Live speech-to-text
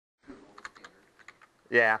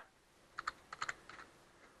Yeah.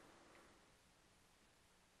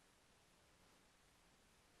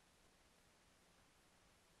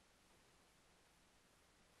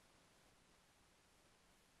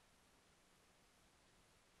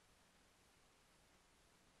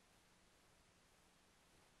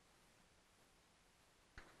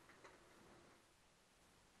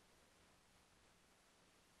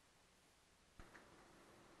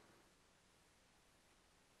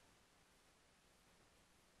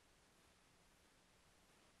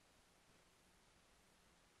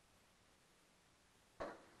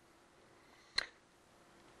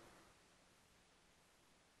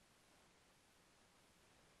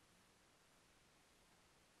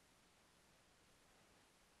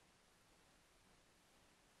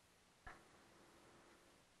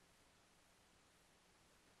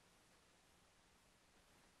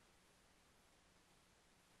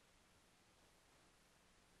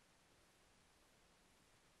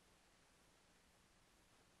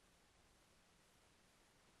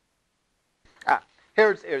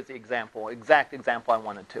 Here's the example, exact example I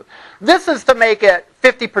wanted to. This is to make it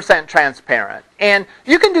 50% transparent. And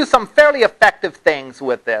you can do some fairly effective things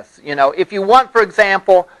with this. You know, if you want, for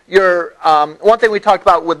example, your one thing we talked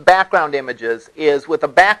about with background images is with a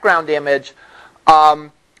background image,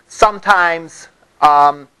 sometimes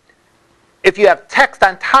if you have text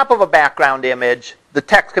on top of a background image, the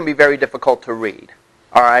text can be very difficult to read.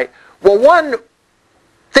 All right? Well, one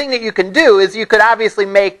thing that you can do is you could obviously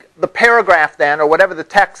make the paragraph then, or whatever the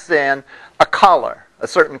text's in, a color, a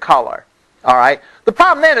certain color. All right? The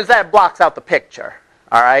problem then is that it blocks out the picture.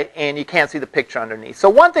 All right? And you can't see the picture underneath. So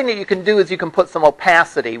one thing that you can do is you can put some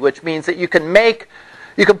opacity, which means that you can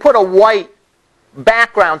put a white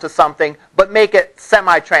background to something, but make it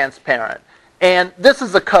semi-transparent. And this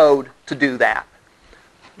is a code to do that.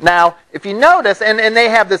 Now, if you notice, and they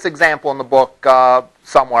have this example in the book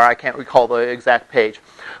somewhere, I can't recall the exact page.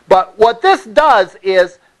 But what this does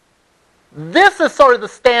is, this is sort of the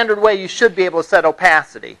standard way you should be able to set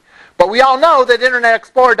opacity. But we all know that Internet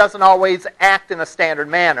Explorer doesn't always act in a standard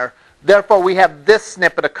manner. Therefore, we have this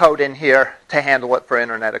snippet of code in here to handle it for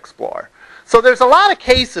Internet Explorer. So there's a lot of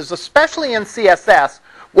cases, especially in CSS,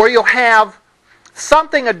 where you'll have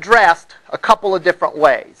something addressed a couple of different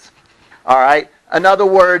ways. All right? In other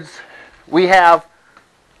words, we have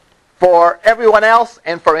for everyone else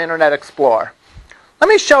and for Internet Explorer. Let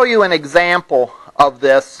me show you an example of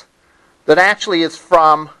this that actually is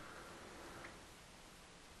from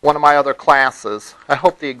one of my other classes. I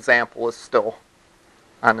hope the example is still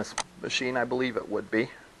on this machine. I believe it would be.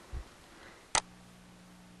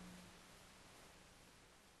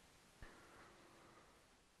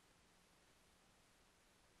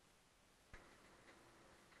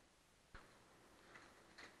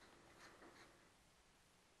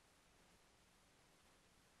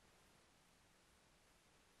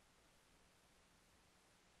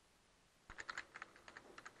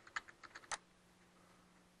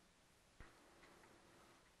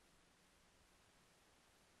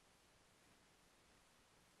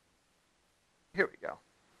 Here we go.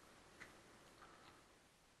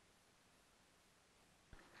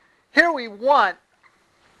 Here we want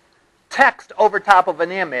text over top of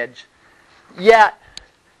an image, yet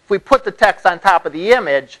if we put the text on top of the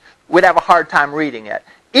image, we'd have a hard time reading it.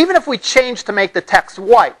 Even if we change to make the text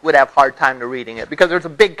white, we'd have a hard time to reading it because there's a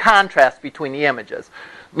big contrast between the images.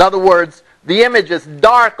 In other words, the image is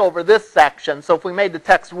dark over this section, so if we made the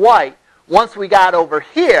text white, once we got over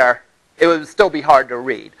here, it would still be hard to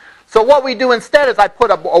read. So what we do instead is I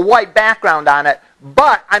put a white background on it,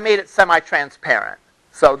 but I made it semi-transparent.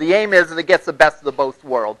 So the aim is that it gets the best of the both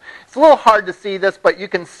worlds. It's a little hard to see this, but you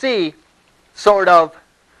can see sort of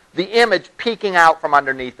the image peeking out from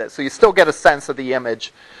underneath it. So you still get a sense of the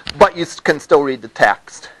image, but you can still read the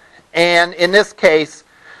text. And in this case,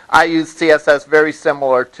 I use CSS very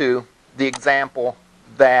similar to the example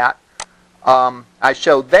that I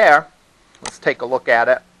showed there. Let's take a look at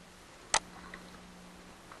it.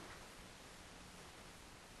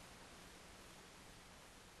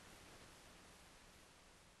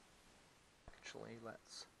 Actually,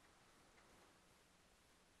 let's...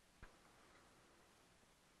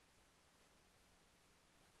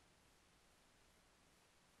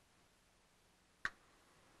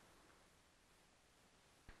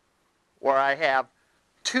 where I have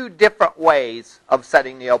two different ways of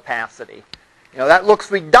setting the opacity. You know, that looks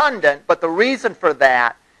redundant, but the reason for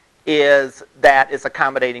that is that it's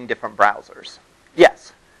accommodating different browsers.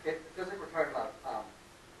 Yes? It feels like we're talking about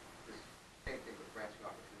this same thing with branching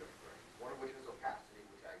off of two different things. One of which is opacity,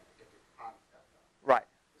 which I get the concept of. Right.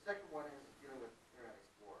 The second one is dealing with Internet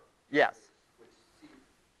Explorer. Yes. Which seems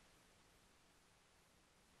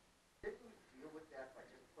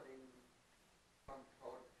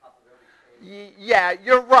Yeah,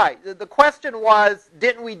 you're right. The question was,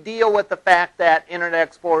 didn't we deal with the fact that Internet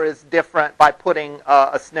Explorer is different by putting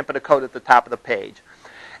a snippet of code at the top of the page?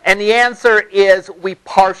 And the answer is we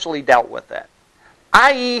partially dealt with it.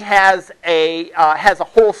 IE has a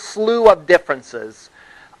whole slew of differences.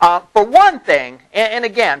 For one thing, and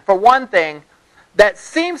again, for one thing, that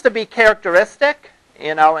seems to be characteristic,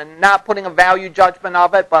 and not putting a value judgment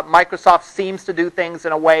of it, but Microsoft seems to do things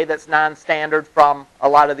in a way that's non-standard from a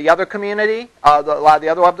lot of the other community, a lot of the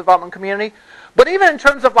other web development community. But even in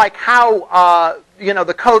terms of like how,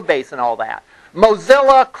 the code base and all that,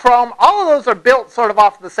 Mozilla, Chrome, all of those are built sort of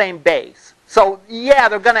off the same base. So yeah,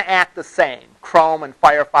 they're going to act the same. Chrome and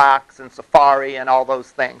Firefox and Safari and all those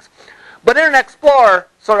things. But Internet Explorer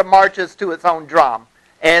sort of marches to its own drum,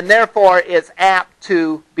 and therefore is apt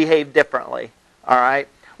to behave differently. All right,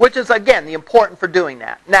 which is, again, the important for doing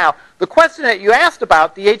that. Now, the question that you asked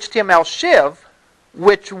about, the HTML shiv,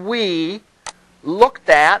 which we looked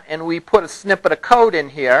at, and we put a snippet of code in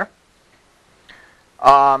here in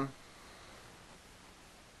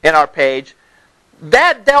our page,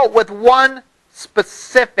 that dealt with one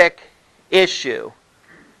specific issue.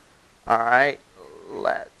 All right,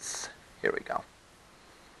 here we go.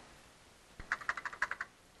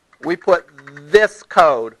 We put this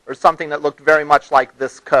code, or something that looked very much like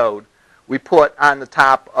this code, we put on the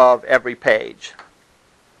top of every page.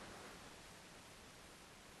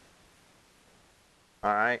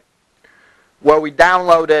 All right, where we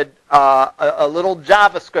downloaded a little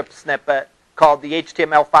JavaScript snippet called the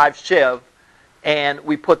HTML5 shiv, and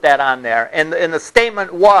we put that on there. And the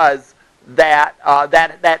statement was that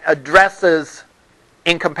that addresses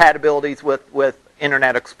incompatibilities with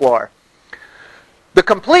Internet Explorer. The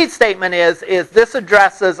complete statement is this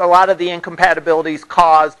addresses a lot of the incompatibilities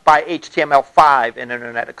caused by HTML5 in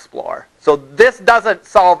Internet Explorer. So this doesn't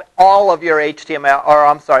solve all of your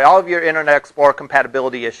all of your Internet Explorer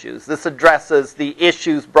compatibility issues. This addresses the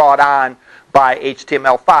issues brought on by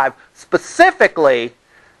HTML5, specifically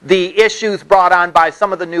the issues brought on by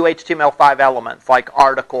some of the new HTML5 elements like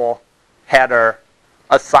article, header,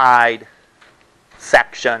 aside,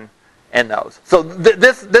 section, and those. So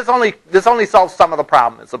this only solves some of the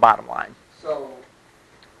problem. Is the bottom line. So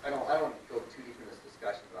I don't want to go too deep in this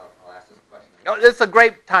discussion, but I'll ask this question. No, it's a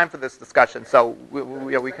great time for this discussion. So we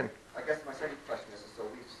can. I guess my second question is: so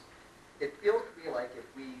it feels to me like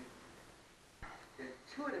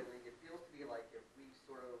intuitively, it feels to me like if we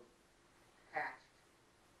sort of patched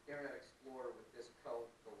Internet Explorer with this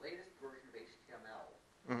code, the latest version of HTML,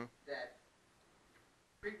 that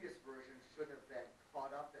previous version should have been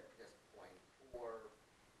caught up at this point, or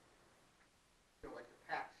like the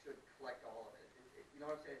patch should collect all of it. You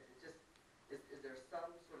know what I'm saying? It just is there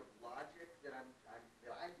some sort of logic that I'm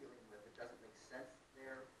dealing with that doesn't make sense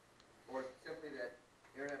there, or is it simply that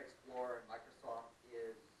Internet Explorer and Microsoft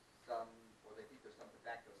is or they think there's some de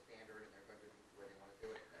facto standard and they're going to do the way they want to do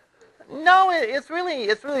it? No, it's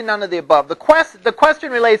really none of the above. The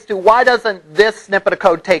question relates to why doesn't this snippet of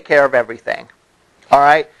code take care of everything? All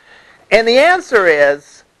right, and the answer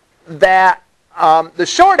is that the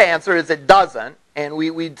short answer is it doesn't, and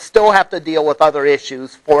we still have to deal with other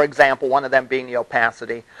issues. For example, one of them being the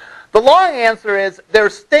opacity. The long answer is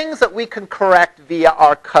there's things that we can correct via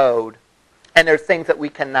our code, and there's things that we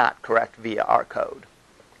cannot correct via our code.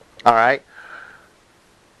 All right.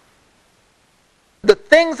 The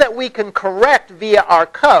things that we can correct via our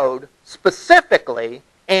code specifically,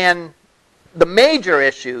 and the major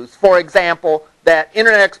issues, for example, that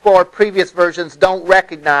Internet Explorer previous versions don't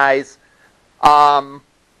recognize the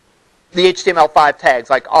HTML5 tags,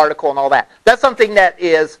 like article and all that. That's something that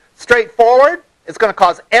is straightforward. It's going to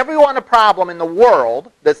cause everyone a problem in the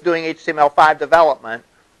world that's doing HTML5 development,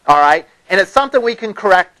 all right? And it's something we can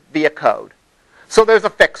correct via code. So there's a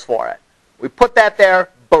fix for it. We put that there,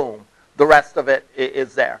 boom. The rest of it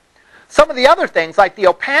is there. Some of the other things, like the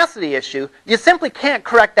opacity issue, you simply can't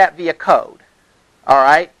correct that via code, all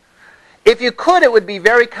right? If you could, it would be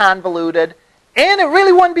very convoluted, and it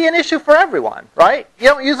really wouldn't be an issue for everyone, right? You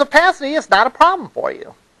don't use opacity, it's not a problem for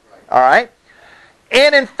you, all right?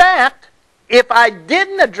 And in fact, if I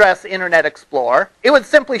didn't address Internet Explorer, it would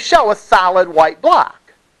simply show a solid white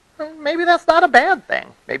block. Well, maybe that's not a bad thing.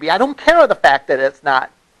 Maybe I don't care the fact that it's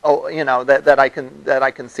not, that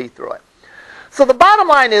I can see through it. So the bottom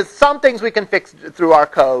line is some things we can fix through our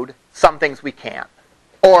code, some things we can't,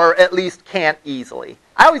 or at least can't easily.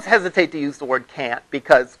 I always hesitate to use the word can't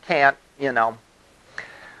because can't, is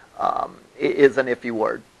an iffy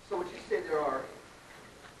word. So would you say there are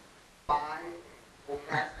 5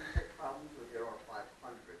 opacity type problems, or there are 500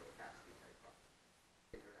 opacity type problems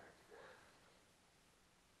in Internet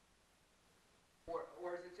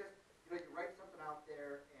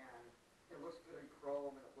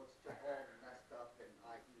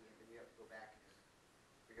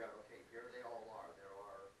figure out, okay, here they all are. There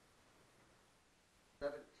are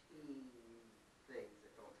 17 things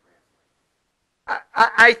that don't translate.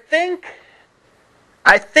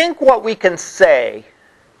 I think what we can say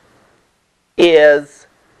is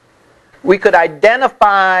we could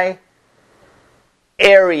identify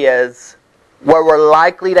areas where we're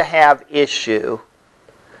likely to have issue,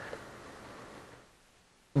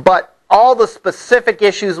 but all the specific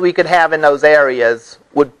issues we could have in those areas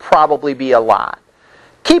would probably be a lot.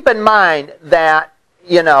 Keep in mind that,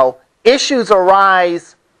 issues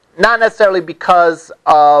arise not necessarily because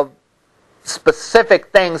of specific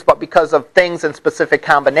things, but because of things in specific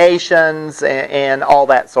combinations and all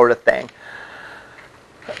that sort of thing.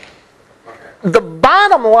 The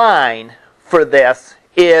bottom line for this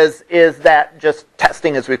is that just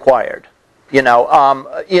testing is required.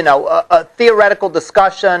 A theoretical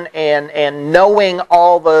discussion and knowing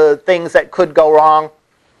all the things that could go wrong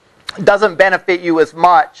doesn't benefit you as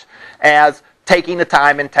much as taking the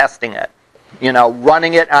time and testing it.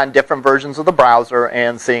 Running it on different versions of the browser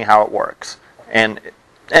and seeing how it works. And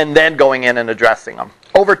then going in and addressing them.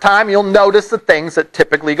 Over time, you'll notice the things that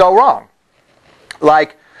typically go wrong.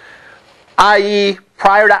 Like IE,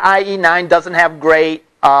 prior to IE9, doesn't have great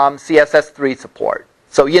CSS3 support.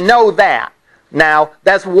 So you know that. Now,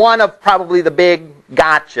 that's one of probably the big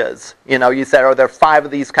gotchas. You said, there are 5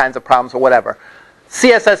 of these kinds of problems or whatever.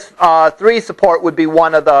 CSS3 support would be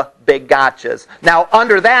one of the big gotchas. Now,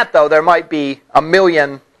 under that, though, there might be a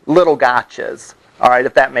million little gotchas, all right,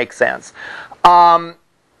 if that makes sense. But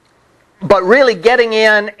really getting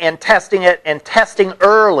in and testing it and testing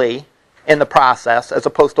early in the process as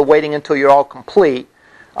opposed to waiting until you're all complete,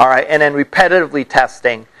 all right, and then repetitively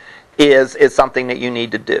testing is something that you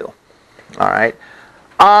need to do, all right.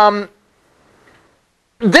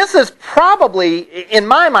 This is probably, in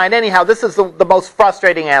my mind anyhow, this is the most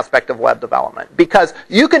frustrating aspect of web development because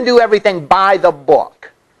you can do everything by the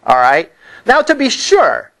book, all right. Now, to be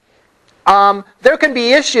sure, there can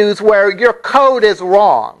be issues where your code is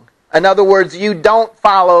wrong. In other words, you don't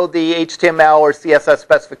follow the HTML or CSS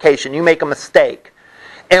specification. You make a mistake.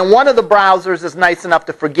 And one of the browsers is nice enough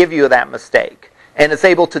to forgive you that mistake. And it's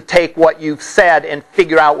able to take what you've said and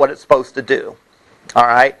figure out what it's supposed to do. All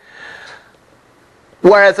right?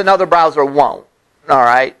 Whereas another browser won't. All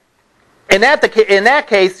right? In that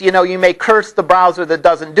case, you may curse the browser that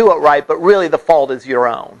doesn't do it right, but really the fault is your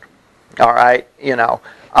own. All right?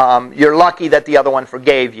 You're lucky that the other one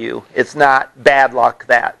forgave you. It's not bad luck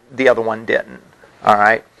that the other one didn't. All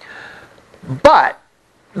right? But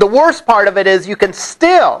the worst part of it is you can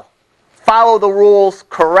still follow the rules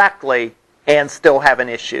correctly and still have an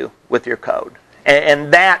issue with your code.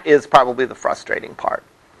 And that is probably the frustrating part.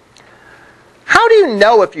 How do you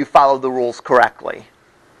know if you follow the rules correctly?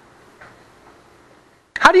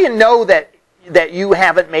 How do you know that you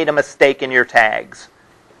haven't made a mistake in your tags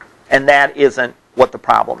and that isn't what the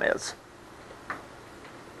problem is?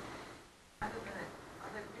 You're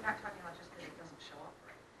not talking about just because it doesn't show up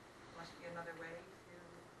right. There must be another way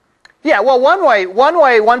to... Yeah, well,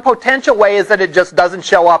 one potential way is that it just doesn't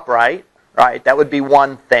show up right. Right, that would be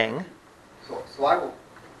one thing. So I will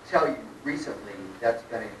tell you, recently, that's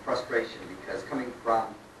been a frustration because coming from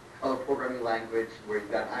other programming language where you've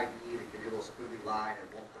got an IDE that gives you a little squiggly line and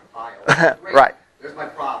won't compile. Great. Right. There's my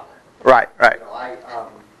problem. Right. I'm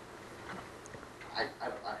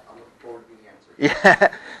looking forward to the answer.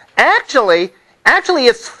 Yeah. Actually,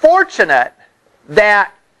 it's fortunate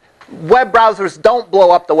that web browsers don't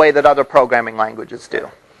blow up the way that other programming languages do.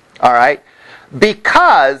 All right?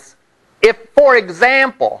 Because if, for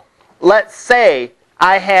example, let's say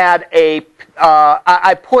I had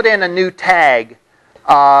I put in a new tag,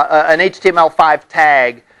 an HTML5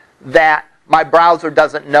 tag that my browser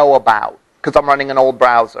doesn't know about because I'm running an old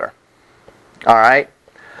browser. All right?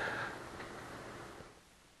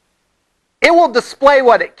 It will display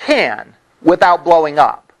what it can without blowing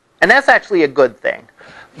up. And that's actually a good thing.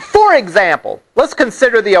 For example, let's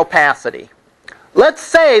consider the opacity. Let's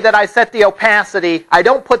say that I set the opacity, I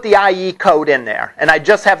don't put the IE code in there, and I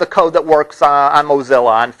just have the code that works on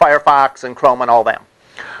Mozilla, on Firefox and Chrome and all them.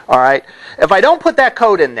 All right? If I don't put that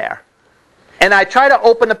code in there, and I try to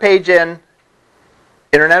open the page in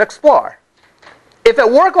Internet Explorer, if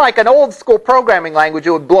it worked like an old school programming language,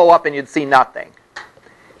 it would blow up and you'd see nothing.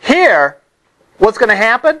 Here, what's going to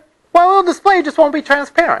happen? Well, the display just won't be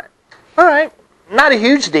transparent. All right. Not a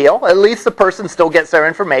huge deal. At least the person still gets their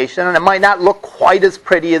information, and it might not look quite as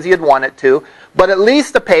pretty as you'd want it to, but at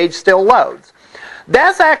least the page still loads.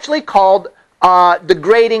 That's actually called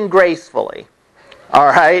degrading gracefully. All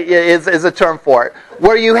right, is a term for it.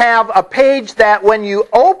 Where you have a page that when you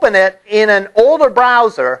open it in an older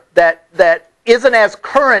browser that isn't as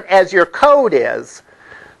current as your code is,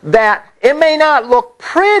 that it may not look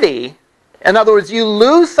pretty. In other words, you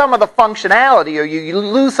lose some of the functionality, or you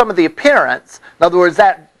lose some of the appearance. In other words,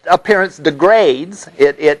 that appearance degrades.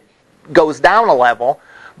 It goes down a level.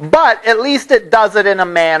 But at least it does it in a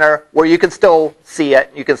manner where you can still see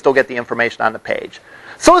it. You can still get the information on the page.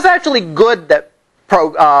 So it's actually good that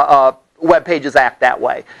web pages act that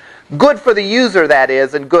way. Good for the user, that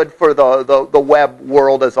is, and good for the web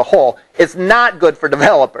world as a whole. It's not good for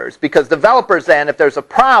developers, because developers then, if there's a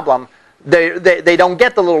problem, they don't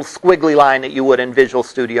get the little squiggly line that you would in Visual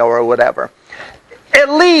Studio or whatever.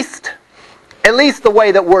 At least the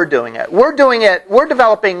way that we're doing it. We're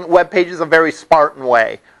developing web pages a very Spartan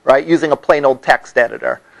way, right? Using a plain old text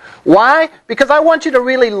editor. Why? Because I want you to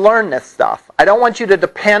really learn this stuff. I don't want you to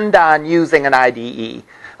depend on using an IDE.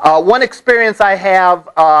 One experience I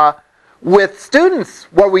have with students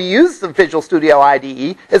where we use the Visual Studio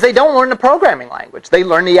IDE is they don't learn the programming language. They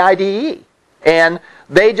learn the IDE. And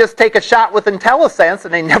they just take a shot with IntelliSense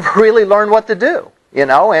and they never really learn what to do. You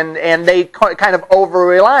know, and they kind of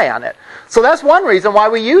over-rely on it. So that's one reason why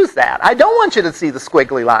we use that. I don't want you to see the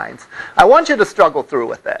squiggly lines. I want you to struggle through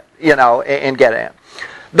with it, you know, and get it.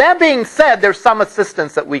 That being said, there's some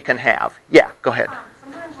assistance that we can have. Yeah, go ahead.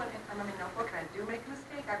 Sometimes when I'm in a notebook and I do make a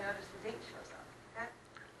mistake, I notice the date shows up.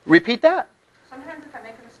 Repeat that? Sometimes if I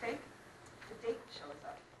make a mistake, the date shows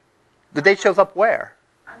up. The date shows up where?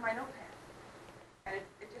 On my notepad. And it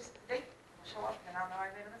just, the date will show up and I'll know I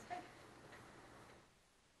made a mistake.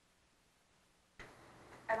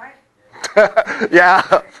 And Yeah.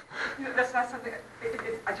 that's not something,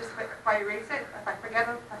 I just, if I erase it, if I forget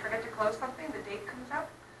to close something, the date comes up,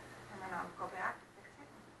 and then I'll go back and fix it.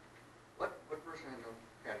 What version of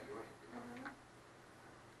Notepad are you running?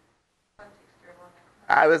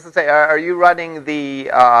 I was to say, are you running the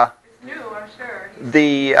It's new, I'm sure.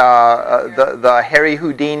 the Harry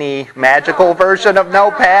Houdini magical version of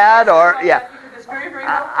Notepad, or yeah? It's very, very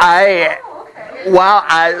okay.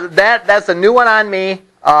 That's a new one on me.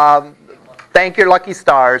 Thank your lucky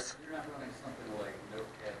stars. You're not running something like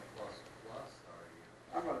Notepad++, are you?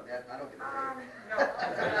 I'm running that, and I don't get the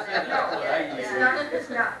No, it's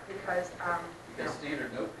not, because, Because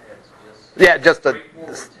standard Notepad's just Yeah, just a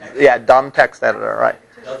straightforward text. dumb text editor, right?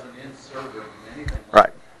 It doesn't insert or do anything like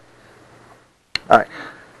Right. All right.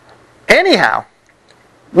 Anyhow,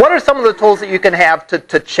 what are some of the tools that you can have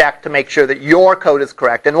to check to make sure that your code is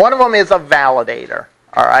correct? And one of them is a validator.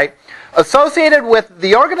 All right. Associated with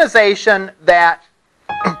the organization that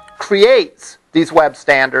creates these web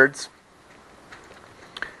standards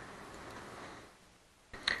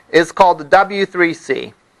is called the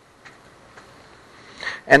W3C.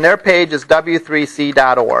 And their page is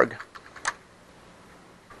w3c.org.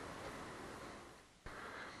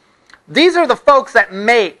 These are the folks that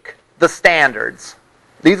make the standards.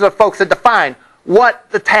 These are the folks that define what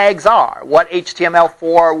the tags are, what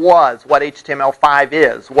HTML4 was, what HTML5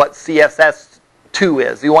 is, what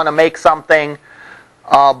CSS2 is. You want to make something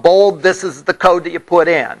bold, this is the code that you put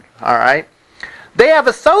in. All right. They have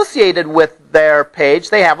associated with their page,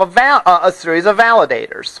 they have a series of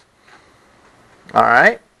validators. All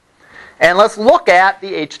right. And let's look at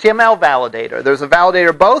the HTML validator. There's a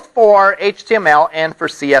validator both for HTML and for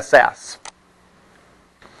CSS.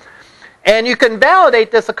 And you can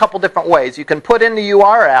validate this a couple different ways. You can put in the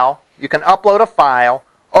URL, you can upload a file,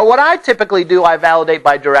 or what I typically do, I validate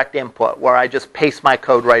by direct input, where I just paste my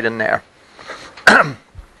code right in there.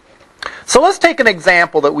 So let's take an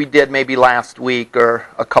example that we did maybe last week or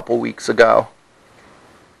a couple weeks ago.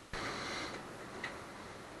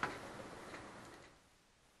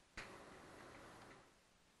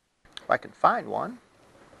 If I can find one.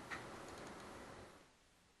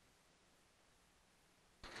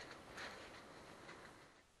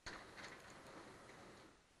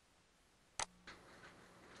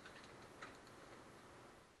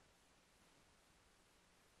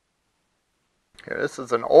 Here, this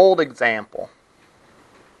is an old example.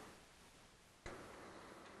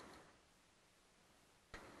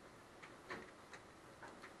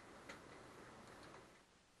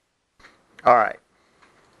 All right.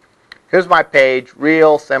 Here's my page,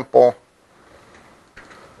 real simple,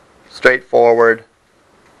 straightforward.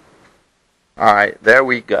 All right, there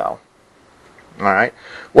we go. All right.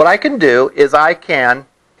 What I can do is I can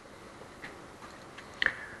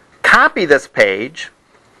copy this page,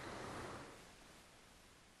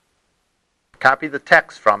 copy the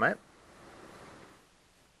text from it,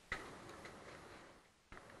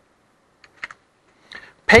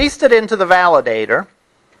 paste it into the validator,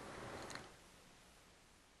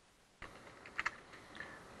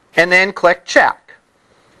 and then click check.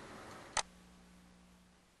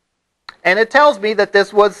 and it tells me that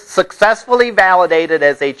this was successfully validated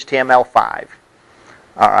as HTML5.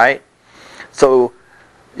 All right? So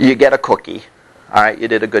you get a cookie. All right? You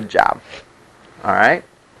did a good job. All right?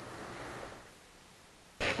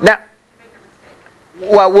 Now,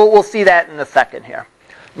 well, we'll see that in a second here.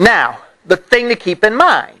 Now, the thing to keep in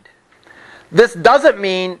mind, this doesn't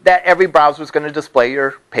mean that every browser is going to display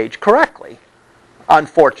your page correctly,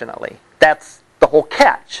 unfortunately. That's the whole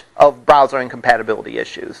catch of browser incompatibility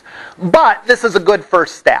issues. But this is a good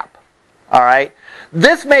first step. All right?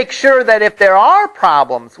 This makes sure that if there are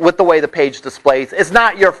problems with the way the page displays, it's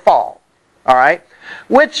not your fault. All right?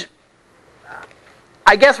 Which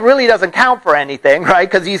I guess really doesn't count for anything, right?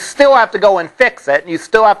 Because you still have to go and fix it, and you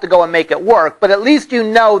still have to go and make it work, but at least you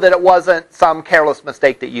know that it wasn't some careless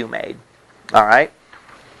mistake that you made. All right?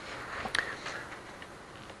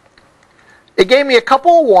 It gave me a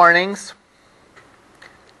couple of warnings,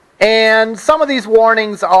 and some of these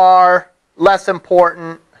warnings are less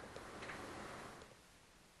important.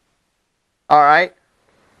 All right?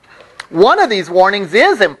 One of these warnings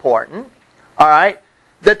is important, all right?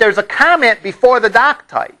 That there's a comment before the doc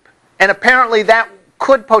type. And apparently that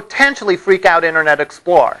could potentially freak out Internet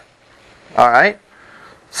Explorer. All right?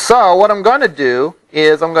 So what I'm going to do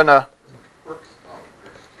is I'm going to...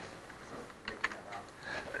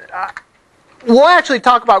 we'll actually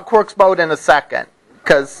talk about Quirks mode in a second.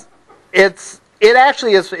 Because it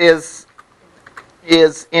actually is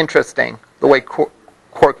interesting, the way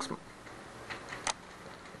Quirks...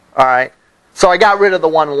 All right? So I got rid of the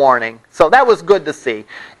one warning. So that was good to see.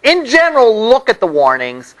 In general, look at the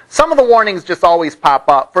warnings. Some of the warnings just always pop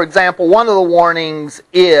up. For example, one of the warnings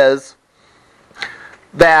is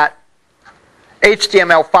that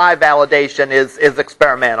HTML5 validation is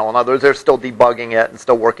experimental. In other words, they're still debugging it and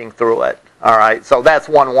still working through it. All right, so that's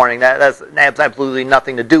one warning. That has absolutely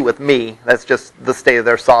nothing to do with me. That's just the state of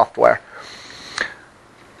their software.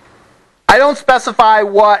 I don't specify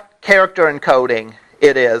what character encoding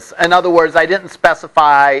it is. In other words, I didn't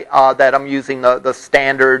specify that I'm using the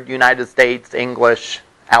standard United States English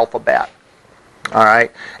alphabet. All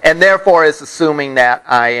right, and therefore it's assuming that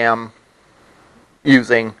I am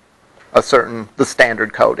using the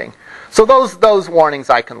standard coding. So those warnings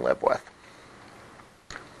I can live with.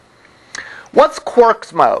 What's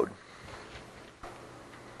Quirks mode?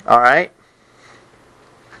 All right.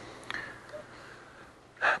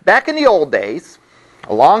 Back in the old days,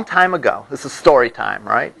 a long time ago, this is story time,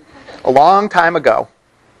 right? A long time ago,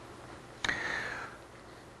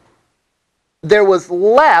 there was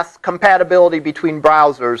less compatibility between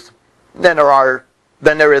browsers than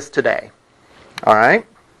there is today. All right?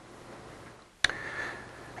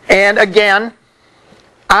 And again,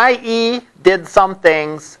 IE did some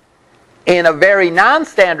things in a very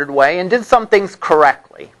non-standard way and did some things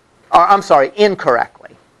correctly. Or, I'm sorry,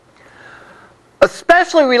 incorrectly.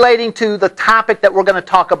 Especially relating to the topic that we're going to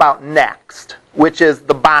talk about next, which is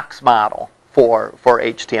the box model for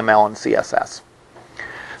HTML and CSS.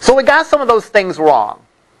 So we got some of those things wrong.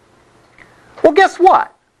 Well, guess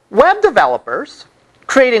what? Web developers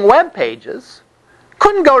creating web pages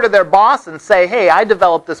couldn't go to their boss and say, hey, I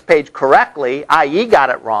developed this page correctly, IE got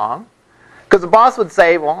it wrong. Because the boss would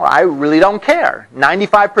say, well, I really don't care.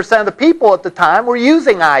 95% of the people at the time were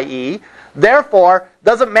using IE. Therefore,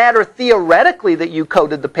 doesn't matter theoretically that you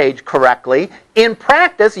coded the page correctly. In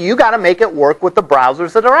practice, you got to make it work with the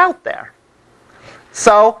browsers that are out there.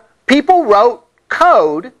 So people wrote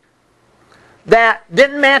code that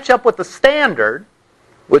didn't match up with the standard,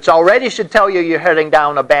 which already should tell you you're heading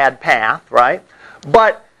down a bad path, right?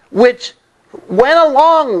 But which went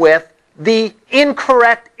along with the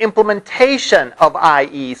incorrect implementation of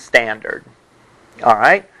IE standard. All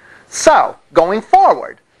right? So, going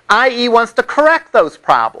forward, IE wants to correct those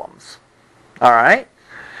problems. All right?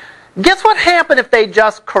 Guess what happened if they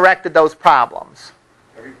just corrected those problems?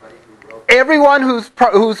 Everyone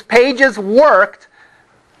whose pages worked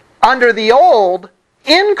under the old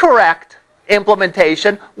incorrect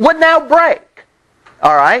implementation would now break.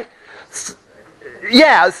 All right?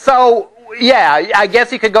 Yeah, so yeah, I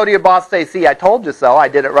guess you could go to your boss and say, see, I told you so. I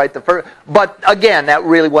did it right the first. But again, that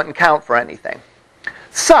really wouldn't count for anything.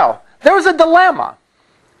 So there was a dilemma.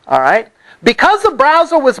 All right? Because the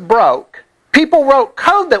browser was broke, people wrote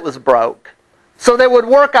code that was broke so they would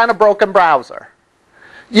work on a broken browser.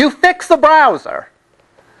 You fix the browser.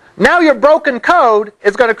 Now your broken code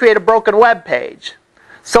is going to create a broken web page.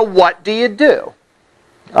 So what do you do?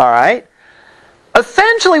 All right?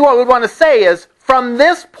 Essentially what we want to say is, from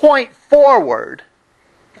this point forward,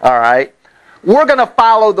 all right, we're going to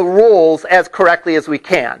follow the rules as correctly as we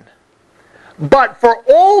can. But for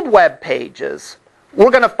old web pages,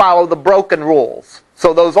 we're going to follow the broken rules.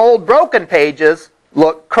 So those old broken pages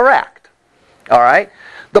look correct. All right?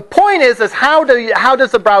 The point is how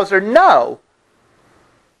does the browser know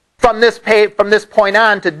from this point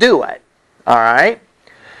on to do it? All right?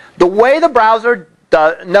 The way the browser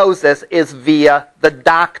knows this is via the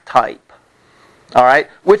doc type. All right?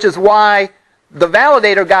 Which is why the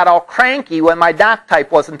validator got all cranky when my doc type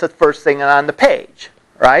wasn't the first thing on the page.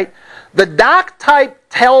 Right? The doc type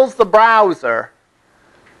tells the browser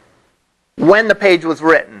when the page was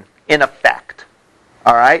written, in effect.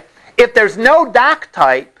 All right? If there's no doc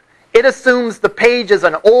type, it assumes the page is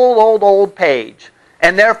an old page,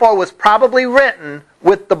 and therefore was probably written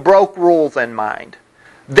with the broke rules in mind.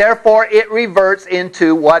 Therefore, it reverts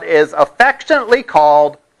into what is affectionately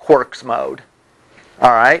called quirks mode.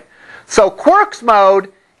 All right? So quirks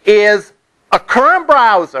mode is a current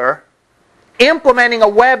browser implementing a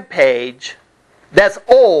web page that's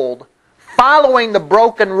old, following the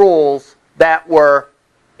broken rules that were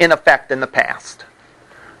in effect in the past.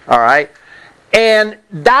 All right? And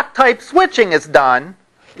doc type switching is done.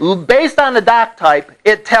 Based on the doc type,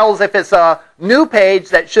 it tells if it's a new page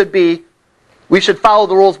that we should follow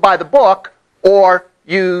the rules by the book or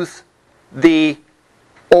use the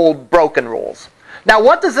old broken rules. Now,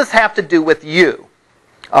 what does this have to do with you?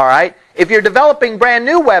 All right? If you're developing brand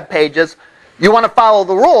new web pages, you want to follow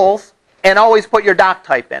the rules and always put your doc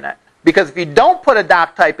type in it. Because if you don't put a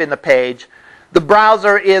doc type in the page, the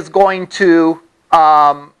browser is going to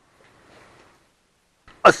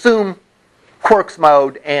assume quirks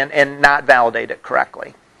mode and not validate it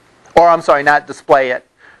correctly. Or, I'm sorry, not display it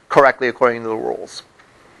correctly according to the rules.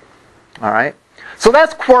 All right? So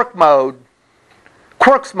that's quirks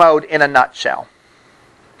mode in a nutshell.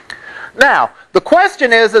 Now, the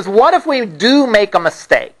question is what if we do make a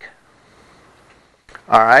mistake?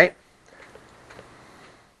 All right?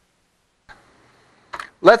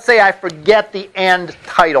 Let's say I forget the end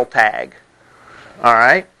title tag. All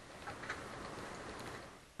right?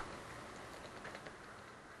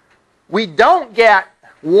 We don't get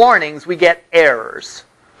warnings, we get errors.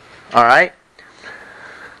 All right?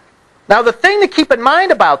 Now, the thing to keep in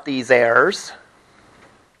mind about these errors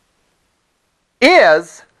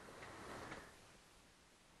is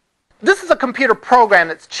this is a computer program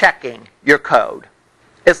that's checking your code.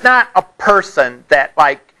 It's not a person that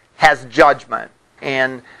has judgment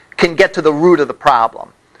and can get to the root of the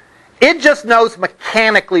problem. It just knows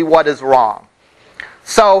mechanically what is wrong.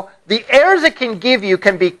 So the errors it can give you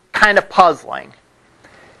can be kind of puzzling.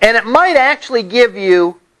 And it might actually give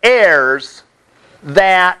you errors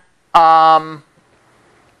that the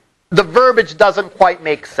verbiage doesn't quite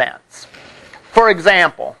make sense. For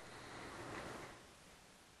example,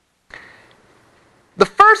 the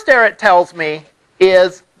first error it tells me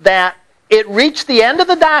is that it reached the end of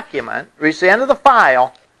the document, reached the end of the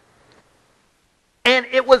file, and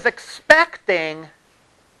it was expecting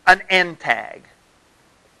an end tag.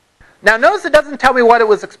 Now notice it doesn't tell me what it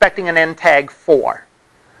was expecting an end tag for.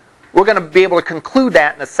 We're going to be able to conclude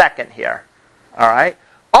that in a second here. All right?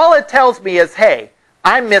 All it tells me is, hey,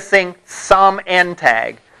 I'm missing some end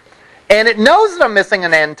tag. And it knows that I'm missing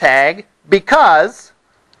an end tag because,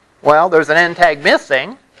 well, there's an end tag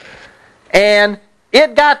missing, and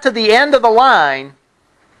it got to the end of the line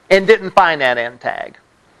and didn't find that end tag.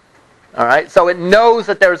 All right? So it knows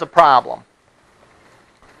that there's a problem.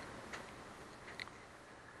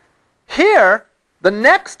 Here, the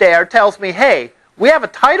next error tells me, hey, we have a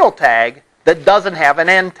title tag that doesn't have an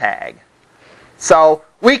end tag. So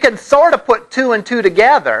we can sort of put two and two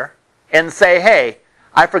together and say, hey,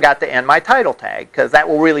 I forgot to end my title tag, because that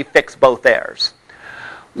will really fix both errors.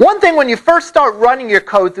 One thing when you first start running your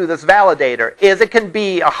code through this validator is it can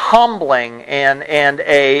be a humbling and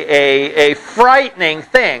a frightening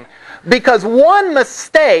thing, because one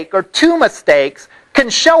mistake or two mistakes can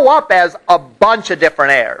show up as a bunch of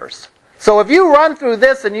different errors. So if you run through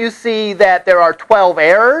this and you see that there are 12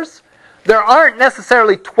 errors, there aren't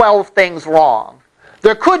necessarily 12 things wrong.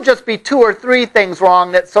 There could just be 2 or 3 things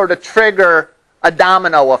wrong that sort of trigger a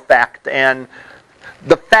domino effect. And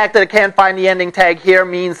the fact that it can't find the ending tag here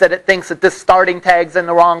means that it thinks that this starting tag's in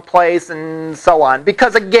the wrong place and so on.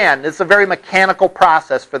 Because again, it's a very mechanical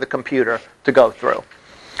process for the computer to go through.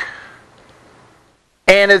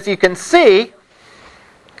 And as you can see,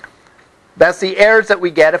 that's the errors that we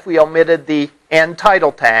get if we omitted the end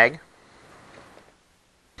title tag.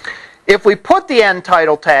 If we put the end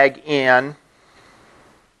title tag in,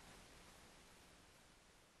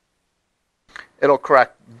 it'll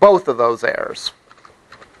correct both of those errors.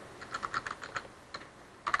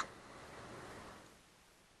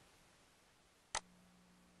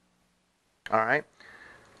 All right.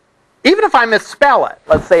 even if I misspell it,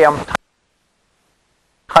 let's say I'm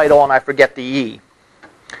title and I forget the E.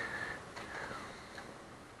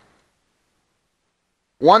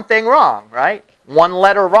 One thing wrong, right? One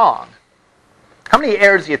letter wrong. How many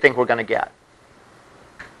errors do you think we're going to get?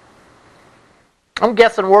 I'm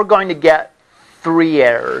guessing we're going to get 3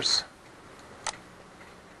 errors.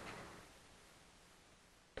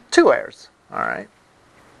 2 errors, all right.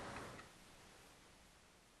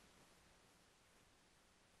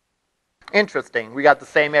 Interesting. We got the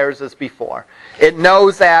same errors as before. It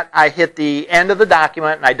knows that I hit the end of the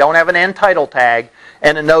document and I don't have an end title tag,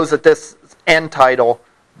 and it knows that this end title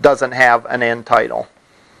doesn't have an end title.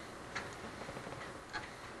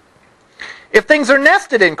 If things are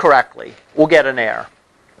nested incorrectly, we'll get an error.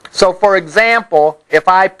 So for example, if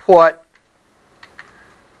I put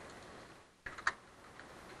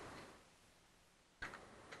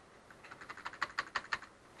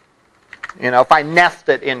if I nest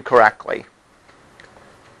it incorrectly,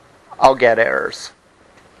 I'll get errors.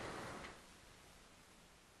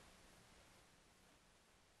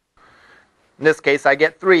 In this case, I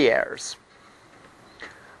get 3 errors.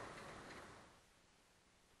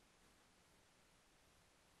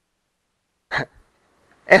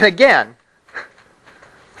 And again,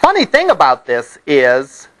 funny thing about this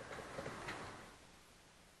is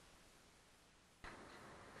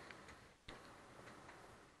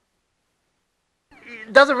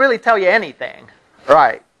it doesn't really tell you anything,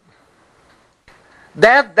 right?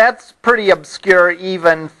 That's pretty obscure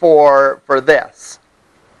even for this.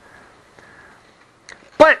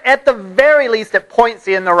 But at the very least, it points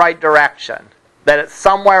you in the right direction, that it's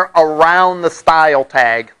somewhere around the style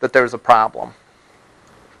tag that there's a problem.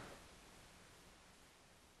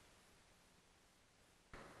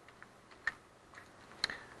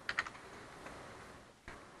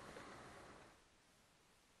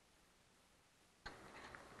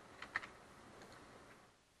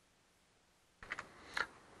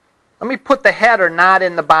 Let me put the header not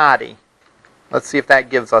in the body. Let's see if that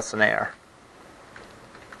gives us an error.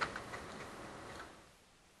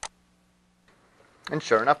 And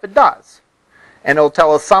sure enough, it does. And it'll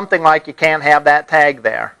tell us something like you can't have that tag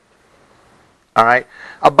there. All right.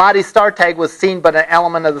 A body start tag was seen, but an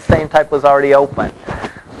element of the same type was already open.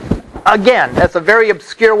 Again, that's a very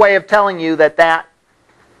obscure way of telling you that that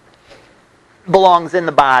belongs in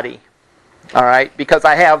the body. All right. Because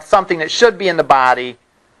I have something that should be in the body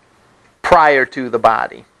prior to the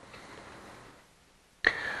body.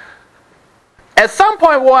 At some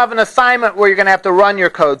point, we'll have an assignment where you're going to have to run your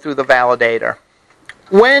code through the validator.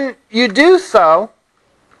 When you do so,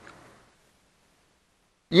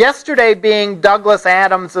 yesterday being Douglas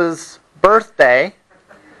Adams's birthday,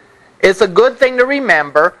 it's a good thing to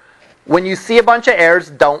remember when you see a bunch of errors,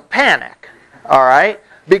 don't panic. All right?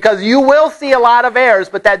 Because you will see a lot of errors,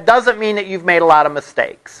 but that doesn't mean that you've made a lot of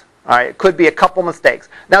mistakes. All right? It could be a couple mistakes.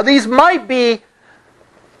 Now, these might be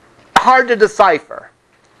hard to decipher.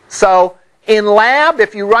 So, in lab,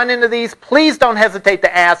 if you run into these, please don't hesitate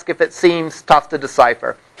to ask if it seems tough to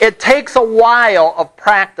decipher. It takes a while of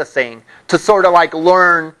practicing to sort of like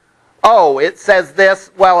learn, oh, it says this,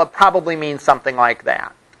 well, it probably means something like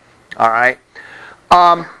that. All right?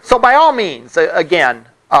 So by all means, again,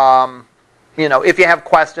 if you have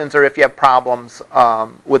questions or if you have problems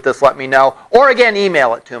with this, let me know. Or again,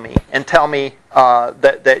 email it to me and tell me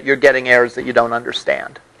that you're getting errors that you don't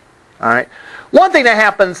understand. All right? One thing that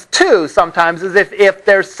happens, too, sometimes is if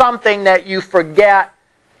there's something that you forget,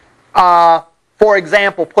 for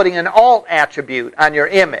example, putting an alt attribute on your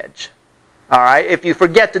image. All right? If you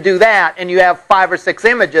forget to do that and you have 5 or 6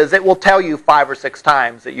 images, it will tell you 5 or 6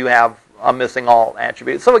 times that you have a missing alt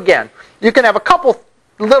attribute. So again, you can have a couple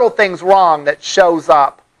little things wrong that shows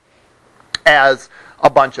up as a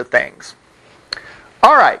bunch of things.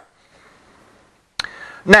 All right.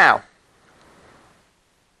 Now,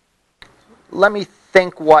 let me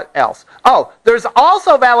think what else. Oh, there's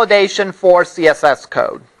also validation for CSS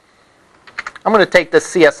code. I'm going to take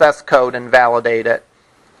this CSS code and validate it.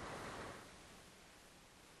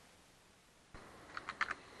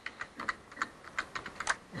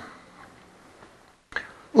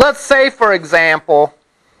 Let's say, for example,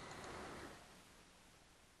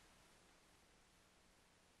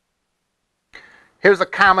 here's a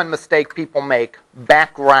common mistake people make.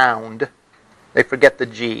 Background. They forget the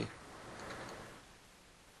G.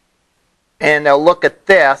 And they'll look at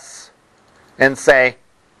this and say,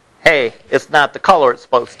 hey, it's not the color it's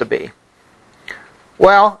supposed to be.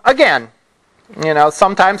 Well, again,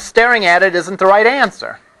 sometimes staring at it isn't the right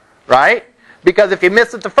answer, right? Because if you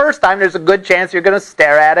miss it the first time, there's a good chance you're going to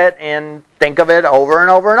stare at it and think of it over and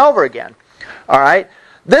over and over again. All right?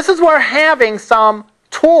 This is where having some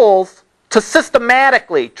tools to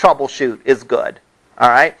systematically troubleshoot is good. All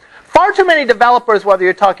right? Far too many developers, whether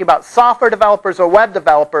you're talking about software developers or web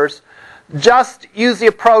developers, just use the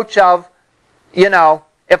approach of,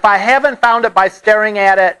 if I haven't found it by staring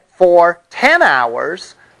at it for 10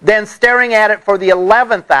 hours, then staring at it for the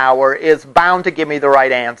 11th hour is bound to give me the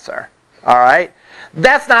right answer. All right?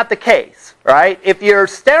 That's not the case, right? If you're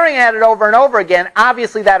staring at it over and over again,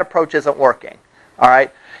 obviously that approach isn't working. All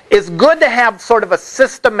right? It's good to have sort of a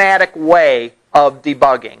systematic way of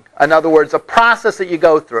debugging. In other words, a process that you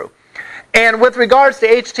go through. And with regards to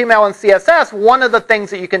HTML and CSS, one of the things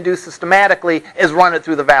that you can do systematically is run it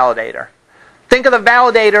through the validator. Think of the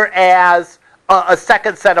validator as a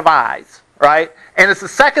second set of eyes, right? And it's a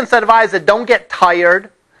second set of eyes that don't get tired,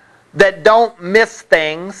 that don't miss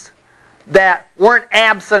things, that weren't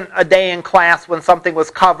absent a day in class when something was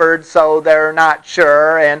covered, so they're not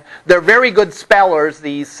sure. And they're very good spellers,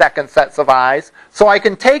 these second sets of eyes. So I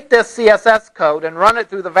can take this CSS code and run it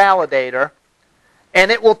through the validator, and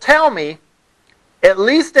it will tell me, at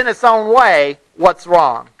least in its own way, what's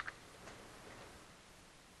wrong.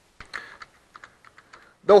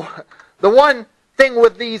 The one thing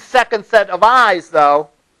with these second set of eyes, though,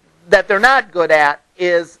 that they're not good at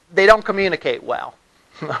is they don't communicate well.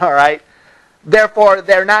 All right? Therefore,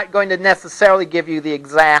 they're not going to necessarily give you the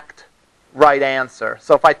exact right answer.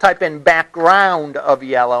 So if I type in background of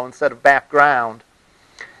yellow instead of background,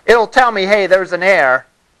 it'll tell me, hey, there's an error.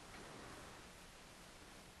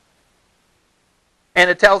 And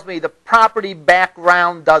it tells me the property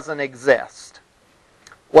background doesn't exist.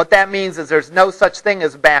 What that means is there's no such thing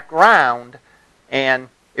as background, and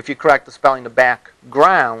if you correct the spelling to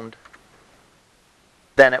background,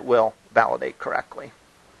 then it will validate correctly.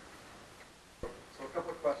 So a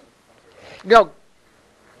couple of questions. No.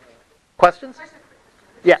 Questions?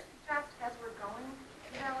 Yeah. Just as we're going,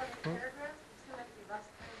 in paragraphs, it's going to be less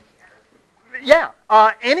time errors. Yeah.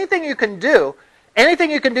 Anything you can do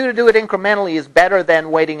to do it incrementally is better than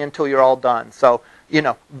waiting until you're all done. So,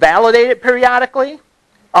 validate it periodically,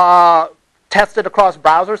 test it across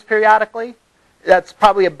browsers periodically. That's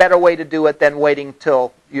probably a better way to do it than waiting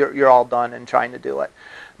till you're all done and trying to do it.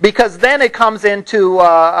 Because then it comes into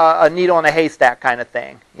a needle in a haystack kind of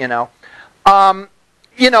thing, look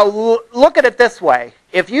at it this way.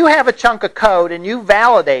 If you have a chunk of code and you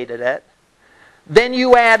validated it, then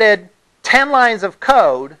you added 10 lines of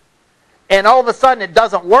code, and all of a sudden it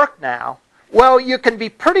doesn't work now, well, you can be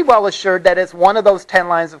pretty well assured that it's one of those 10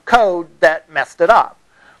 lines of code that messed it up.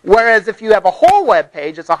 Whereas if you have a whole web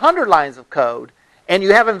page, it's 100 lines of code, and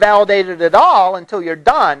you haven't validated it all until you're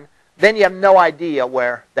done, then you have no idea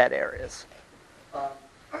where that error is. Couple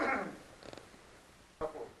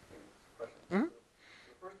of questions. Mm-hmm.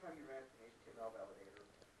 The first time you ran an HTML validator,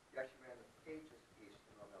 you actually ran the pages of the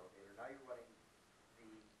HTML validator. Now you're running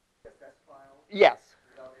the CSS file. Yes.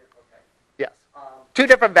 Validator? Okay. Yes. Two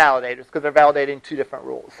different validators because they're validating two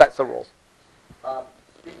different sets of rules.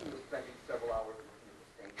 Speaking of spending several hours looking at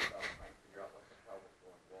the same stuff, trying to figure out what the hell was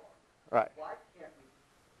going wrong. Right. Why can't we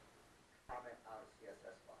comment on a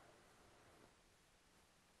CSS file?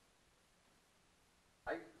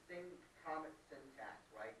 I use the same comment syntax,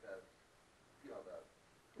 right? The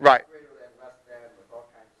Right. greater than, less than, with all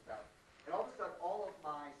kinds of stuff. And all of a sudden, all of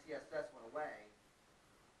my CSS went away,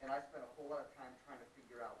 and I spent a whole lot of time trying to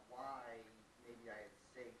figure out why maybe I had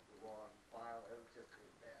saved the wrong file. It was just really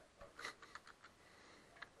bad.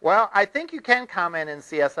 Well, I think you can comment in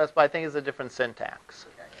CSS, but I think it's a different syntax.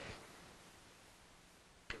 Okay.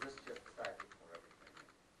 So this just decided to ignore everything.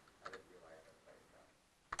 I didn't realize that right now.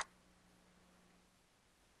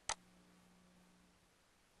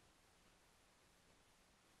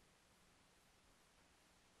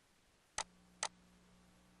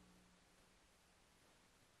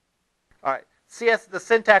 All right. The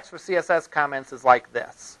syntax for CSS comments is like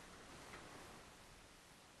this.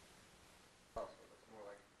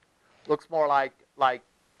 Looks more like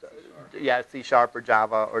C# or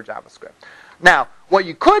Java or JavaScript. Now, what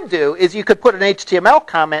you could do is you could put an HTML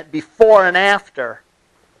comment before and after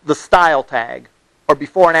the style tag or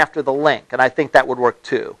before and after the link, and I think that would work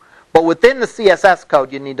too. But within the CSS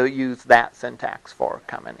code, you need to use that syntax for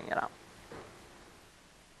commenting it out.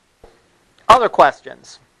 Other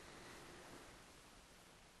questions?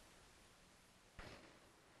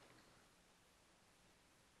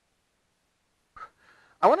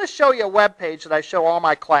 I want to show you a web page that I show all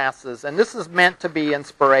my classes, and this is meant to be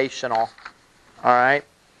inspirational. All right?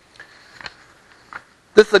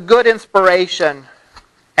 This is a good inspiration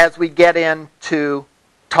as we get into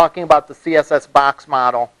talking about the CSS box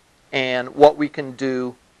model and what we can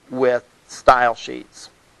do with style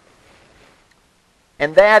sheets.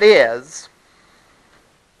 And that is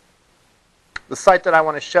the site that I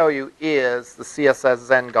want to show you is the CSS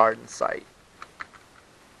Zen Garden site.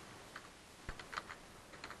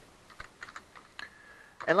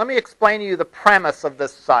 And let me explain to you the premise of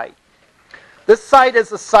this site. This site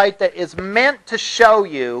is a site that is meant to show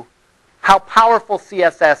you how powerful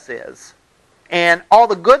CSS is and all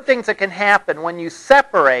the good things that can happen when you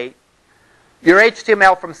separate your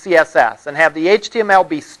HTML from CSS and have the HTML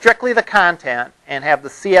be strictly the content and have the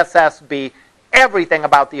CSS be everything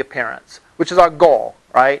about the appearance, which is our goal,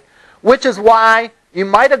 right? Which is why you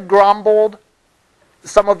might have grumbled,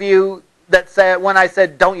 some of you, that said when I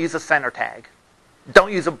said don't use a center tag,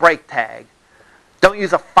 don't use a break tag, don't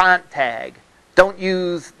use a font tag, don't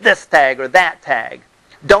use this tag or that tag,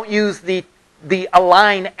 don't use the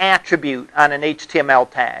align attribute on an HTML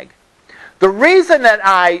tag. The reason that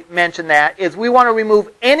I mention that is we want to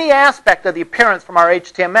remove any aspect of the appearance from our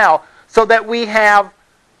HTML so that we have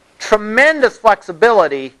tremendous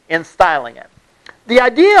flexibility in styling it. The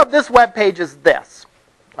idea of this web page is this.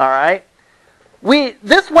 All right?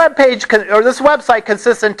 This web page or this website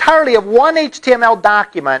consists entirely of one HTML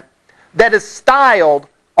document that is styled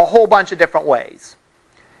a whole bunch of different ways.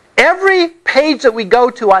 Every page that we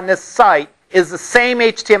go to on this site is the same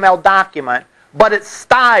HTML document, but it's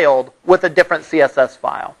styled with a different CSS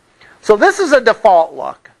file. So this is a default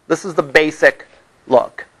look. This is the basic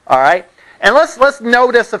look. All right? And let's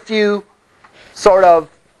notice a few sort of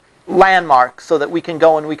landmarks so that we can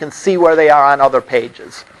go and we can see where they are on other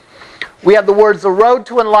pages. We have the words "The Road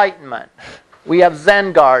to Enlightenment." We have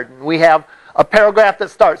Zen Garden. We have a paragraph that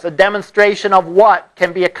starts, a demonstration of what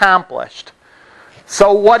can be accomplished.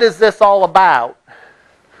 So what is this all about?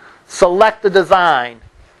 Select the design,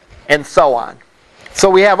 and so on. So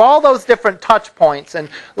we have all those different touch points. And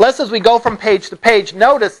as we go from page to page,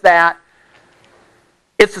 notice that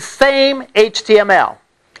it's the same HTML.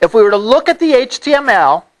 If we were to look at the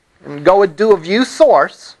HTML and go and do a view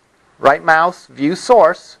source, right mouse, view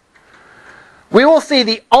source, we will see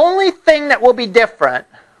the only thing that will be different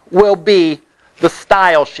will be the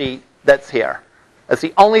style sheet that's here. That's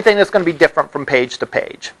the only thing that's going to be different from page to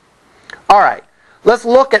page. All right, let's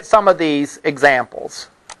look at some of these examples.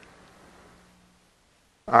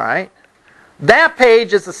 All right, that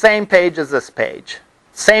page is the same page as this page.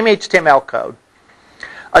 Same HTML code.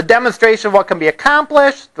 A demonstration of what can be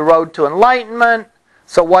accomplished, the road to enlightenment.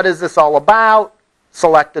 So what is this all about?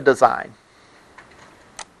 Select the design.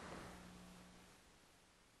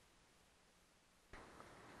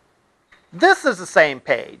 This is the same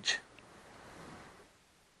page.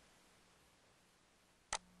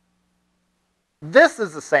 This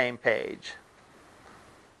is the same page.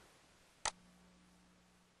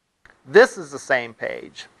 This is the same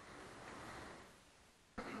page.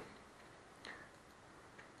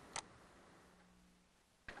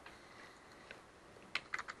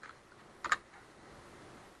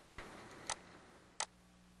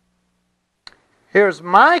 Here's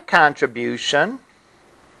my contribution,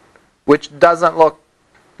 which doesn't look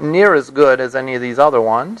near as good as any of these other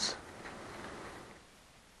ones.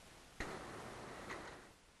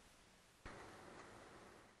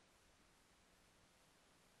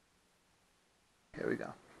 Here we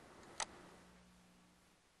go.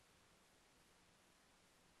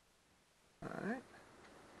 All right.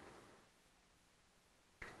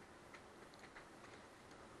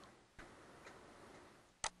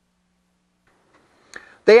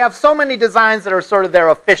 They have so many designs that are sort of their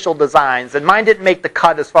official designs, and mine didn't make the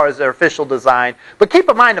cut as far as their official design. But keep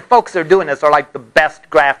in mind, the folks that are doing this are like the best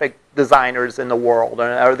graphic designers in the world,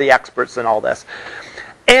 or the experts in all this.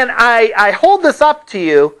 And I hold this up to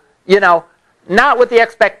you, not with the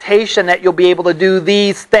expectation that you'll be able to do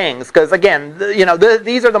these things, because again,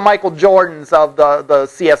 these are the Michael Jordans of the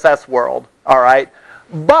CSS world, all right?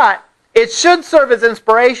 But it should serve as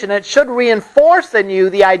inspiration. It should reinforce in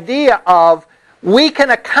you the idea of we can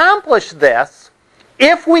accomplish this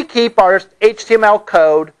if we keep our HTML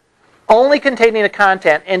code only containing the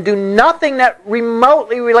content and do nothing that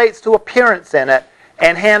remotely relates to appearance in it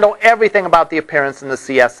and handle everything about the appearance in the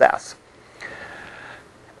CSS.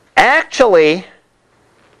 Actually,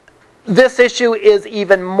 this issue is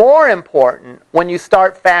even more important when you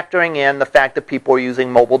start factoring in the fact that people are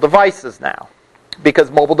using mobile devices now. Because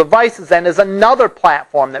mobile devices then is another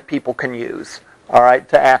platform that people can use, all right,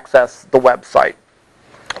 to access the website.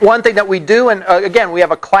 One thing that we do, and again, we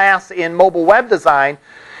have a class in mobile web design,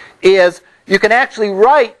 is you can actually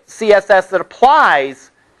write CSS that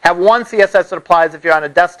applies, have one CSS that applies if you're on a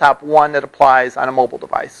desktop, one that applies on a mobile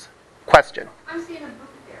device. Question? I'm seeing a booth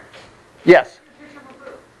there. Yes? A picture of a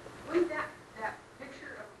booth. Wouldn't that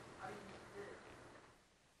picture of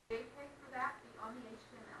the JPEG for that be on the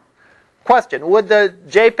HTML? question. Would the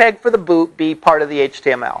JPEG for the boot be part of the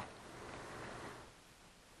HTML?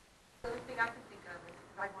 The only thing I can think of is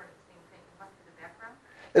if I wanted the same thing, it must be the background.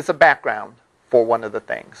 It's a background for one of the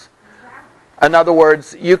things. In other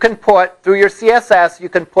words, you can put, through your CSS, you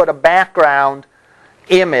can put a background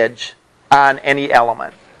image on any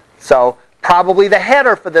element. So probably the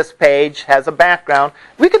header for this page has a background.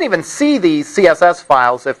 We can even see these CSS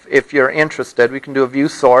files if you're interested. We can do a view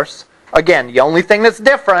source. Again, the only thing that's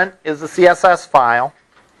different is the CSS file.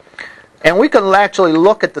 And we can actually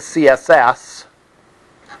look at the CSS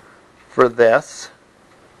for this.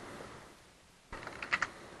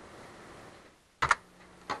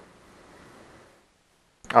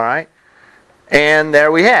 All right. And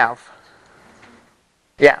there we have.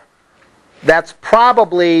 Yeah. That's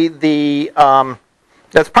probably the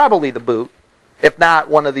boot. If not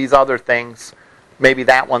one of these other things, maybe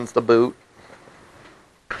that one's the boot.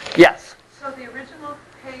 Yes. So the original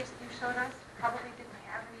page you showed us probably didn't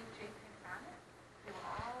have any JPEGs on it? They were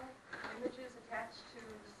all images attached to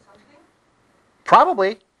something?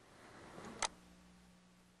 Probably.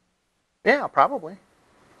 Yeah, probably.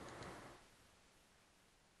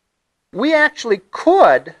 We actually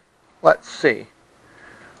could, let's see.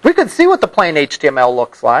 We could see what the plain HTML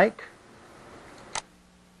looks like.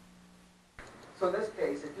 So in this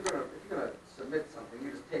case, if you're gonna submit something,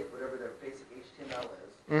 you just take whatever their basic HTML is,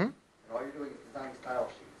 Mm-hmm. and all you're doing is designing style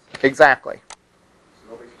sheets. Exactly.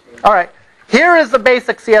 So nobody's changing. All right. Here is the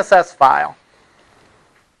basic CSS file.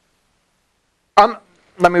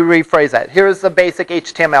 Let me rephrase that. Here is the basic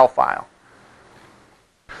HTML file.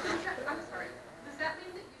 I'm sorry. Does that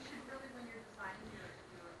mean that you should really, when you're designing your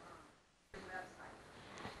website,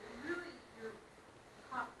 really you're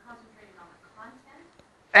concentrating on the content?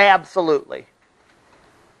 Absolutely.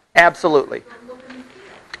 Absolutely.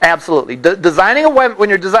 Absolutely. Designing a web, when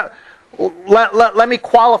you're designing, let me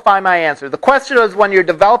qualify my answer. The question is, when you're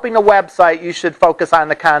developing a website, you should focus on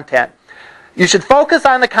the content. You should focus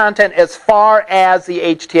on the content as far as the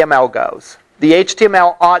HTML goes. The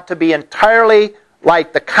HTML ought to be entirely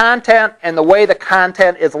like the content and the way the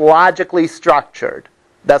content is logically structured.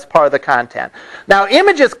 That's part of the content. Now,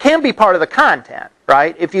 images can be part of the content,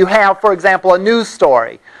 right? If you have, for example, a news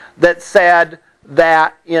story that said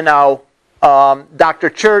that, Dr.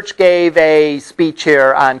 Church gave a speech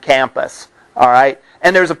here on campus, all right?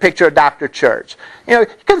 And there's a picture of Dr. Church.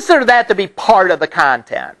 Consider that to be part of the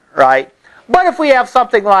content, right? But if we have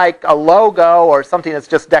something like a logo or something that's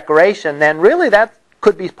just decoration, then really that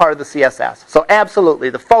could be part of the CSS. So absolutely,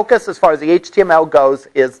 the focus as far as the HTML goes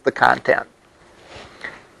is the content.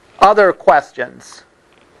 Other questions?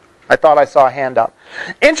 I thought I saw a hand up.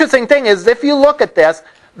 Interesting thing is, if you look at this,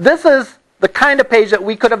 this is the kind of page that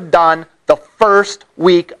we could have done the first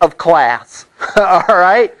week of class. All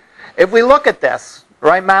right? If we look at this,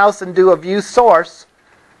 right mouse and do a view source,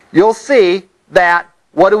 you'll see that,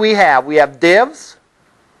 what do we have? We have divs.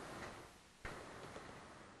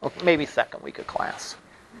 Maybe second week of class.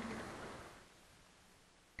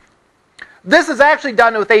 This is actually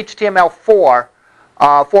done with HTML4,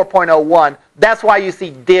 4.01. That's why you see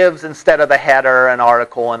divs instead of the header and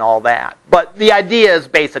article and all that. But the idea is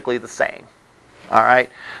basically the same. All right?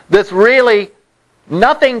 This really,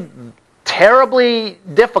 nothing terribly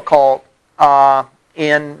difficult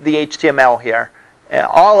in the HTML here.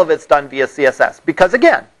 All of it's done via CSS. Because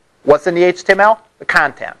again, what's in the HTML? The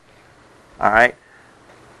content. All right?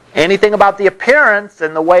 Anything about the appearance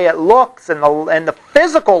and the way it looks and the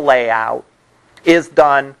physical layout is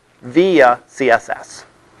done via CSS.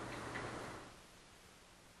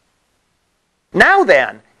 Now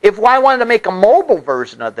then, if I wanted to make a mobile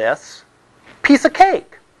version of this, piece of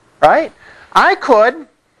cake, right? I could,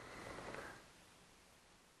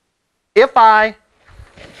 and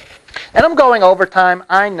I'm going overtime,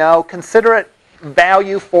 I know, consider it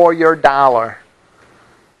value for your dollar.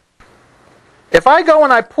 If I go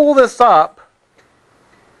and I pull this up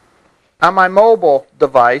on my mobile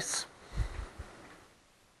device,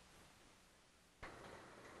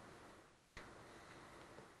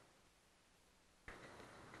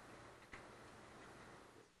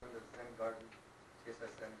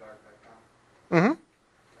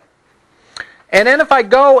 and then if I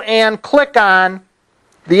go and click on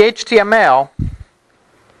the HTML,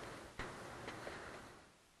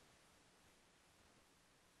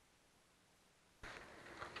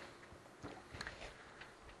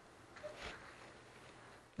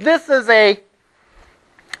 this is a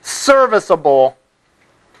serviceable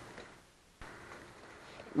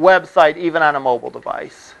website even on a mobile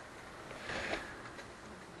device.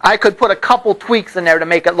 I could put a couple tweaks in there to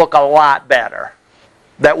make it look a lot better,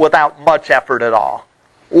 that without much effort at all.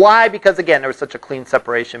 Why? Because, again, there was such a clean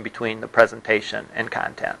separation between the presentation and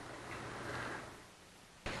content.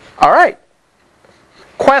 All right.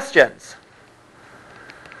 Questions?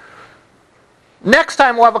 Next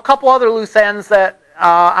time we'll have a couple other loose ends that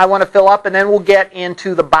I want to fill up, and then we'll get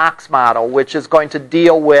into the box model, which is going to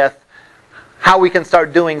deal with how we can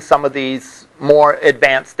start doing some of these more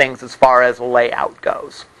advanced things as far as layout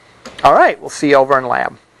goes. All right, we'll see you over in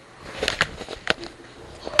lab.